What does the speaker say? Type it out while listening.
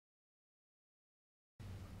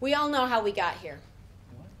We all know how we got here.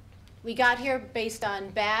 We got here based on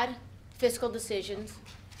bad fiscal decisions,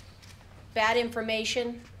 bad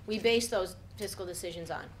information. We base those fiscal decisions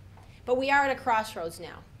on. But we are at a crossroads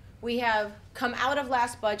now. We have come out of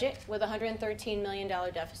last budget with a $113 million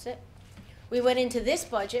deficit. We went into this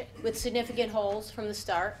budget with significant holes from the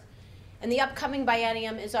start, and the upcoming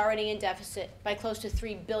biennium is already in deficit by close to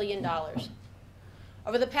 $3 billion.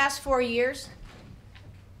 Over the past 4 years,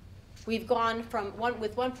 we've gone from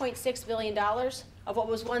with $1.6 billion of what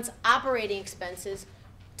was once operating expenses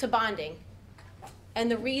to bonding.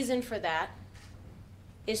 And the reason for that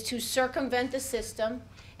is to circumvent the system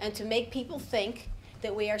and to make people think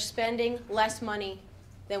that we are spending less money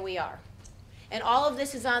than we are. And all of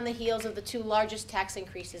this is on the heels of the 2 largest tax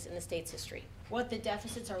increases in the state's history. What the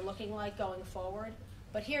deficits are looking like going forward,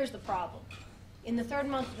 but here's the problem. In the 3rd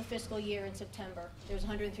month of the fiscal year in September, there was a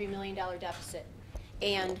 $103 million deficit.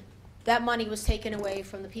 And that money was taken away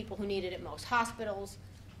from the people who needed it most: hospitals,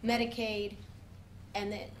 Medicaid,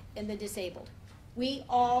 and the disabled. We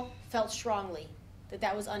all felt strongly that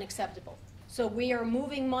that was unacceptable. So we are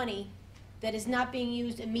moving money that is not being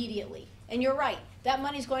used immediately. And you're right, that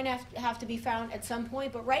money is going to have to be found at some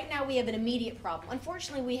point, but right now we have an immediate problem.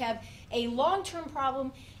 Unfortunately, we have a long-term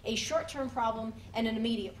problem, a short-term problem, and an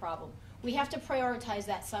immediate problem. We have to prioritize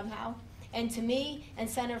that somehow. And to me and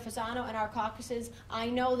Senator Fasano and our caucuses, I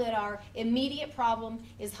know that our immediate problem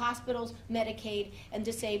is hospitals, Medicaid, and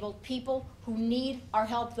disabled people who need our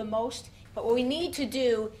help the most. But what we need to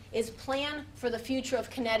do is plan for the future of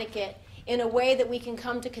Connecticut in a way that we can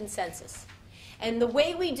come to consensus. And the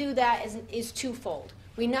way we do that is twofold.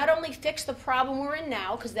 We not only fix the problem we're in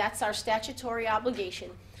now, because that's our statutory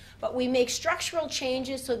obligation, but we make structural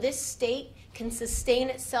changes so this state can sustain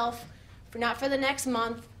itself not for the next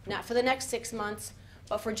month, not for the next 6 months,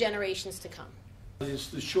 but for generations to come. It's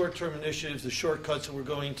the short-term initiatives, the shortcuts that we're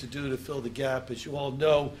going to do to fill the gap. As you all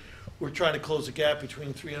know, we're trying to close the gap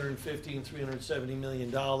between $350 and $370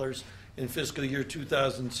 million in fiscal year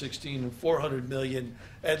 2016 and $400 million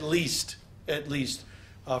at least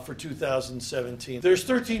for 2017. There's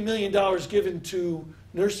 $13 million given to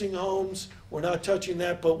nursing homes. We're not touching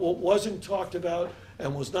that, but what wasn't talked about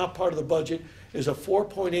and was not part of the budget is a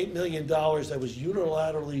 $4.8 million that was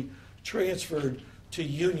unilaterally transferred to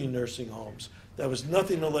union nursing homes. That was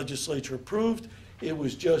nothing the legislature approved. It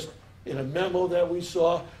was just in a memo that we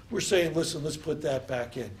saw. We're saying, listen, let's put that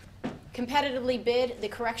back in. Competitively bid the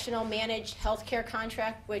correctional managed health care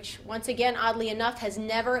contract, which once again, oddly enough, has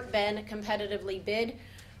never been competitively bid.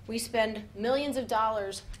 We spend millions of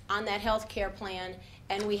dollars on that health care plan,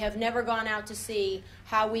 and we have never gone out to see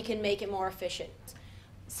how we can make it more efficient.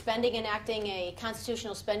 Spending, enacting a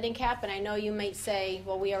constitutional spending cap, and I know you might say,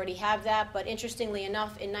 well, we already have that, but interestingly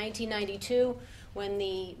enough, in 1992, when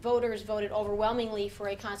the voters voted overwhelmingly for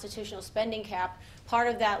a constitutional spending cap, part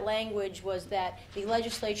of that language was that the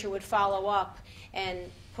legislature would follow up and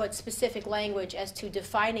put specific language as to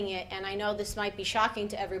defining it, and I know this might be shocking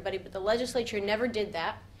to everybody, but the legislature never did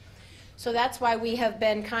that. So that's why we have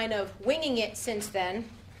been kind of winging it since then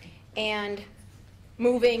and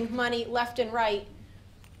moving money left and right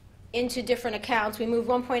into different accounts. We moved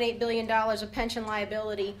 $1.8 billion of pension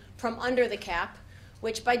liability from under the cap,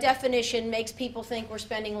 which by definition makes people think we're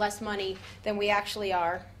spending less money than we actually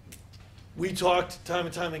are. We talked time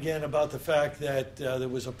and time again about the fact that there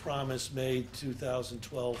was a promise made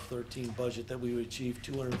 2012-13 budget that we would achieve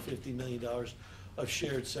 $250 million of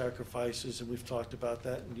shared sacrifices, and we've talked about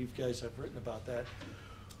that, and you guys have written about that.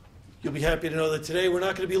 You'll be happy to know that today we're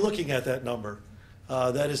not going to be looking at that number.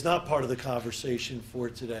 That is not part of the conversation for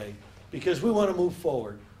today, because we want to move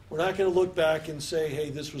forward. We're not going to look back and say, hey,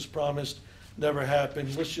 this was promised, never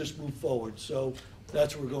happened, let's just move forward. So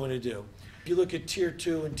that's what we're going to do. If you look at Tier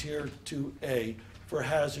 2 and Tier 2A for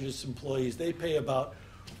hazardous employees, they pay about,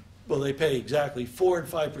 well, they pay exactly 4% and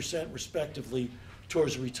 5% respectively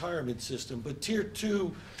towards the retirement system. But Tier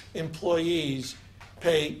 2 employees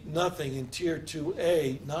pay nothing, and Tier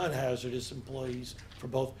 2A non-hazardous employees for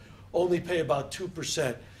both only pay about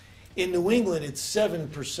 2%. In New England, it's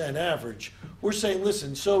 7% average. We're saying,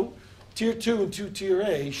 listen, so Tier 2 and Tier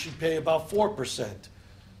A should pay about 4%.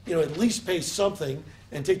 You know, at least pay something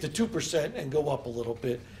and take the 2% and go up a little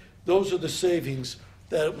bit. Those are the savings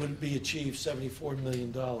that would be achieved, $74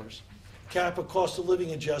 million. Cap a cost of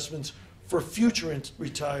living adjustments for future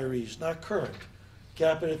retirees, not current.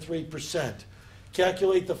 Cap it at 3%.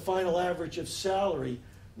 Calculate the final average of salary,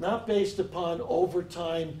 not based upon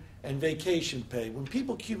overtime and vacation pay. When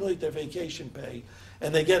people accumulate their vacation pay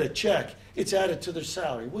and they get a check, it's added to their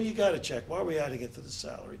salary. Well, you got a check. Why are we adding it to the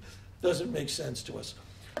salary? Doesn't make sense to us.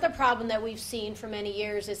 Another problem that we've seen for many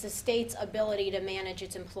years is the state's ability to manage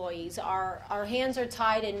its employees. Our hands are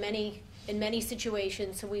tied in many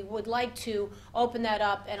situations, so we would like to open that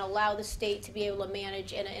up and allow the state to be able to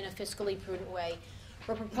manage in a fiscally prudent way.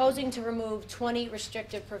 We're proposing to remove 20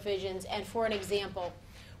 restrictive provisions, and for an example,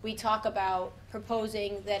 we talk about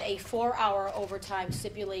proposing that a 4-hour overtime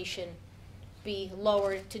stipulation be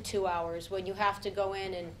lowered to 2 hours when you have to go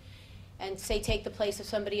in and say take the place of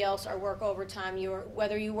somebody else or work overtime.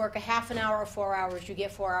 Whether you work a half an hour or 4 hours, you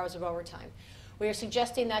get 4 hours of overtime. We are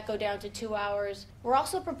suggesting that go down to 2 hours. We're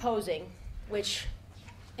also proposing, which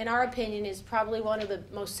in our opinion is probably one of the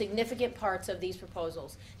most significant parts of these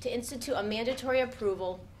proposals, to institute a mandatory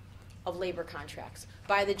approval of labor contracts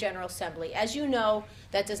by the General Assembly. As you know,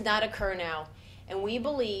 that does not occur now, and we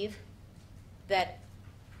believe that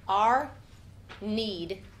our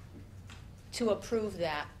need to approve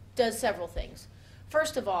that does several things.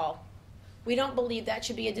 First of all, we don't believe that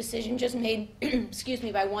should be a decision just made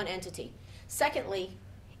by one entity. Secondly,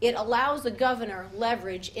 it allows the governor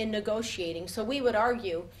leverage in negotiating, so we would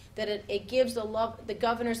argue that it gives the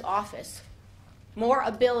governor's office more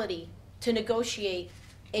ability to negotiate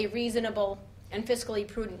a reasonable and fiscally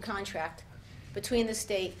prudent contract between the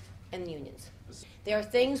state and the unions. There are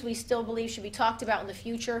things we still believe should be talked about in the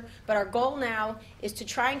future, but our goal now is to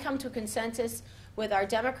try and come to a consensus with our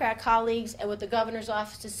Democrat colleagues and with the governor's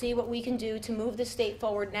office to see what we can do to move the state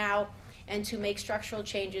forward now and to make structural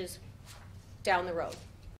changes down the road.